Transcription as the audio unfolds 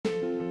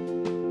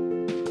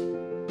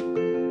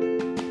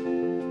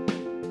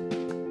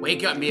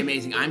Wake up and be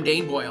amazing. I'm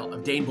Dane Boyle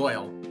of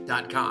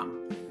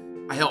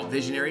DaneBoyle.com. I help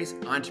visionaries,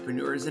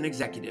 entrepreneurs, and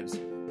executives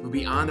move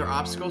beyond their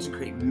obstacles and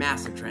create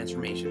massive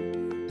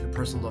transformation through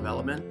personal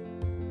development,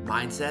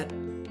 mindset,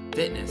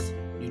 fitness,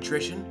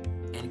 nutrition,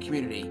 and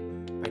community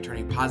by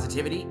turning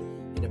positivity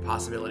into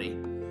possibility.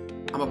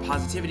 I'm a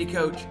positivity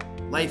coach,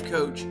 life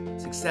coach,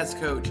 success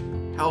coach,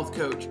 health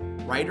coach,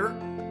 writer,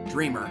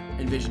 dreamer,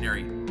 and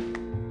visionary.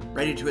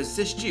 Ready to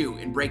assist you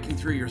in breaking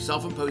through your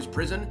self-imposed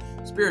prison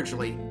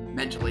spiritually,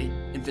 mentally,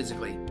 and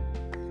physically.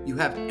 You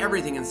have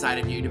everything inside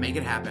of you to make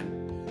it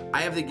happen.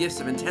 I have the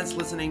gifts of intense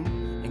listening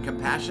and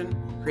compassion,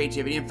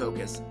 creativity, and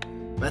focus.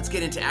 Let's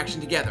get into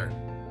action together.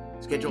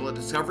 Schedule a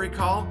discovery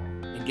call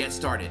and get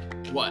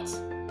started. What's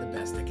the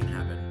best that can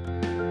happen?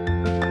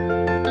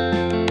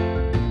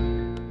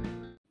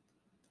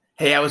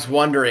 Hey, I was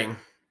wondering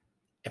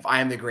if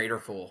I am the greater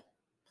fool.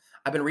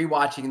 I've been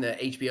rewatching the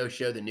HBO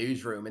show, The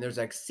Newsroom, and there's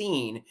a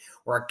scene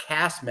where a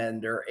cast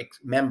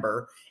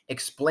member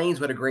explains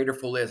what a greater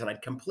fool is, and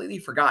I'd completely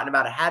forgotten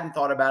about it, hadn't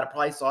thought about it,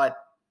 probably saw it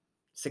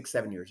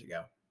 6-7 years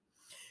ago.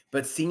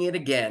 But seeing it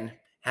again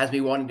has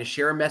me wanting to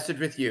share a message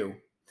with you,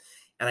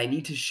 and I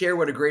need to share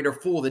what a greater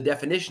fool, the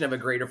definition of a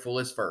greater fool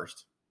is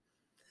first.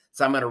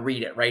 So I'm going to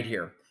read it right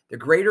here. The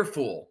greater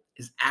fool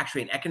is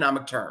actually an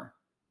economic term.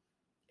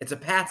 It's a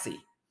patsy.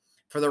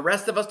 For the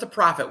rest of us to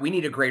profit, we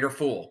need a greater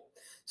fool.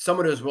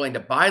 Someone who is willing to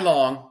buy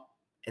long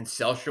and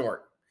sell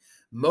short.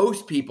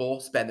 Most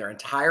people spend their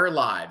entire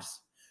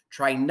lives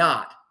trying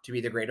not to be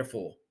the greater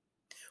fool.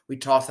 We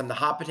toss them the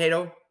hot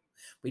potato.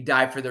 We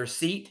dive for their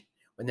seat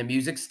when the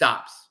music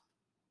stops.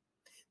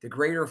 The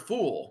greater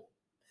fool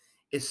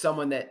is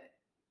someone that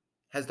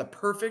has the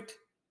perfect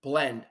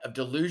blend of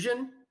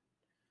delusion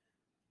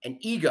and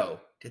ego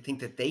to think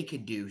that they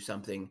could do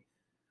something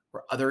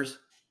where others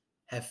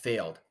have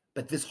failed.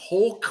 But this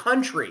whole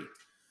country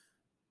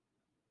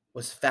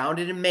was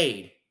founded and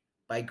made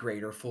by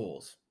greater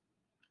fools.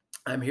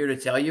 I'm here to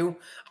tell you,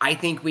 I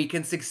think we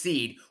can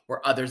succeed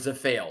where others have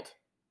failed.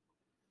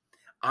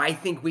 I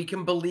think we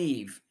can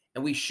believe,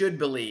 and we should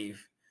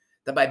believe,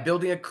 that by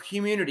building a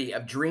community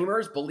of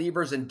dreamers,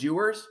 believers, and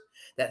doers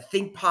that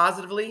think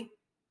positively,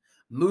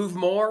 move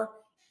more,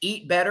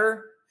 eat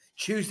better,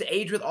 choose to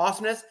age with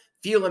awesomeness,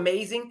 feel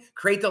amazing,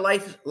 create the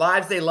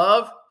lives they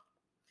love,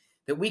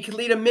 that we can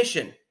lead a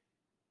mission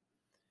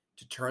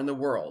to turn the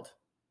world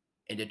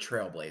into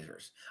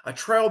trailblazers. A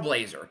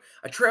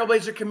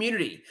trailblazer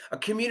community, a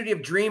community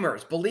of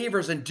dreamers,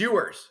 believers, and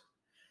doers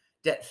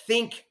that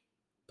think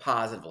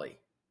positively,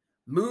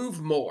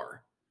 move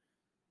more,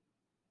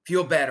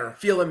 feel better,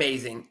 feel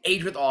amazing,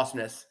 age with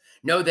awesomeness,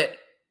 know that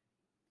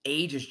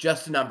age is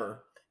just a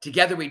number.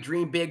 Together we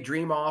dream big,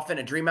 dream often,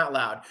 and dream out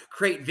loud,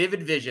 create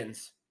vivid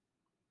visions.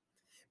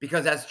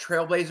 Because as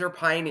trailblazer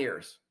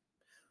pioneers,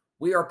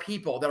 we are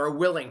people that are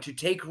willing to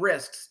take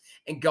risks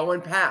and go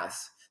in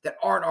paths that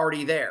aren't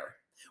already there.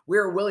 We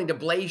are willing to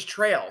blaze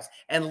trails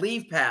and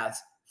leave paths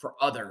for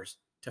others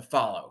to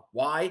follow.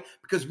 Why?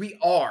 Because we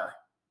are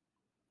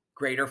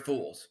greater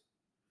fools.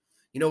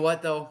 You know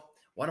what, though?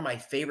 One of my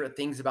favorite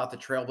things about the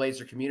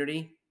trailblazer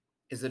community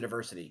is the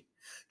diversity.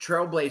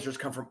 Trailblazers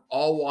come from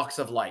all walks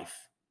of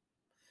life,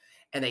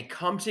 and they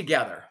come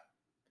together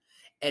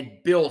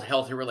and build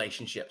healthy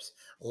relationships,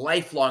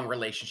 lifelong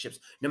relationships,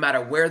 no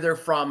matter where they're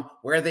from,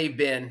 where they've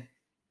been.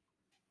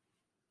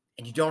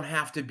 And you don't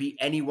have to be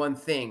any one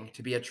thing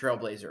to be a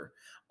trailblazer.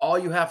 All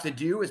you have to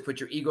do is put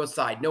your ego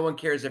aside. No one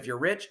cares if you're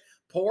rich,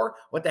 poor,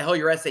 what the hell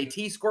your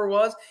SAT score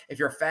was, if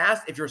you're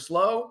fast, if you're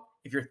slow,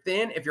 if you're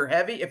thin, if you're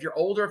heavy, if you're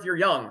older, if you're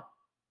young.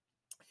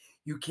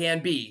 You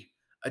can be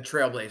a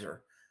trailblazer.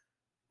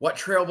 What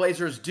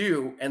trailblazers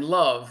do and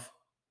love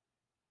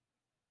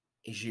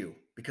is you,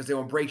 because they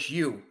will embrace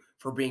you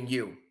for being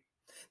you.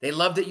 They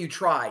love that you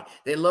try.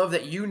 They love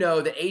that you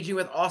know that aging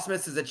with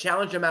awesomeness is a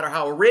challenge no matter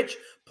how rich,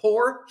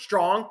 poor,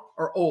 strong,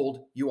 or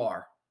old you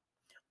are.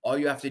 All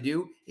you have to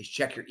do is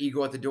check your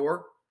ego at the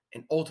door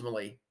and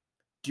ultimately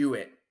do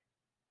it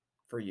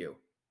for you.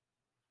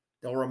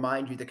 They'll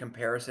remind you that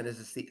comparison is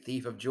a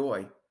thief of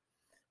joy.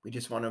 We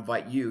just want to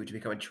invite you to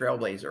become a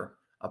trailblazer,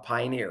 a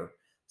pioneer,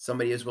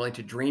 somebody who's willing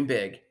to dream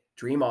big,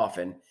 dream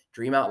often,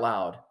 dream out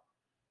loud,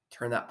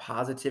 turn that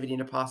positivity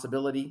into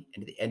possibility,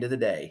 and at the end of the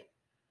day,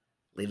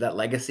 leave that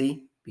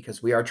legacy,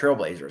 because we are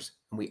trailblazers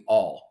and we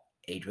all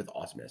age with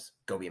awesomeness.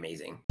 Go be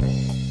amazing.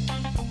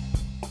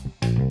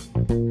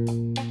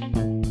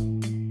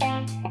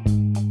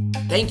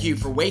 Thank you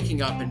for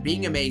waking up and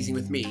being amazing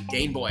with me,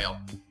 Dane Boyle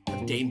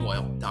of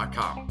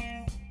DaneBoyle.com.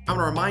 I want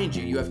to remind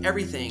you, you have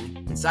everything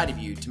inside of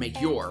you to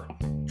make your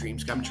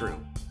dreams come true.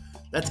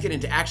 Let's get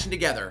into action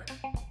together.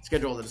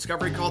 Schedule the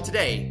discovery call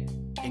today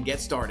and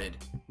get started.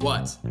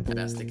 What's the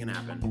best that can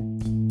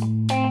happen?